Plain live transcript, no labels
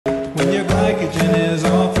when your glycogen is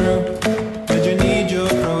all through. But you need your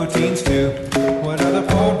proteins too. What are the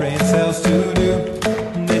poor brain cells to do?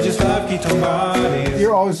 They just love ketone bodies.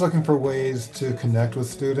 You're always looking for ways to connect with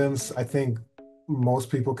students. I think most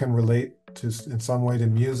people can relate to, in some way, to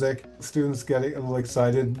music. Students get a little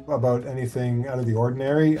excited about anything out of the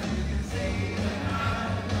ordinary.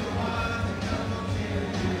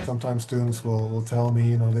 Sometimes students will tell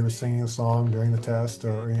me, they were singing a song during the test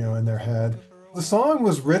or, in their head. The song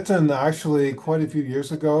was written actually quite a few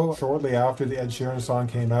years ago, shortly after the Ed Sheeran song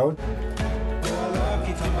came out.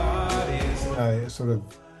 I sort of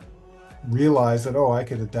realized that, I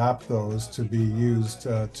could adapt those to be used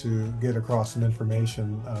to get across some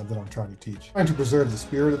information that I'm trying to teach. Trying to preserve the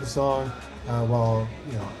spirit of the song while,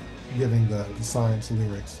 giving the science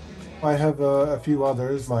lyrics. I have a few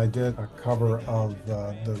others. I did a cover of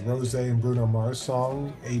the Rosé and Bruno Mars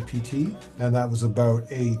song, APT, and that was about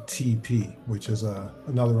ATP, which is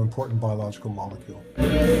another important biological molecule.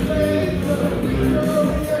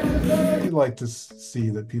 I'd like to see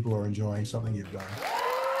that people are enjoying something you've done.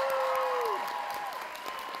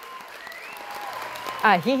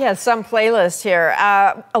 He has some playlist here.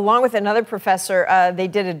 Along with another professor, they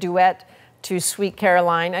did a duet to Sweet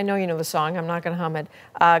Caroline. I know you know the song, I'm not going to hum it,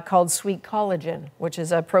 called Sweet Collagen, which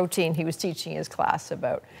is a protein he was teaching his class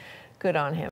about. Good on him.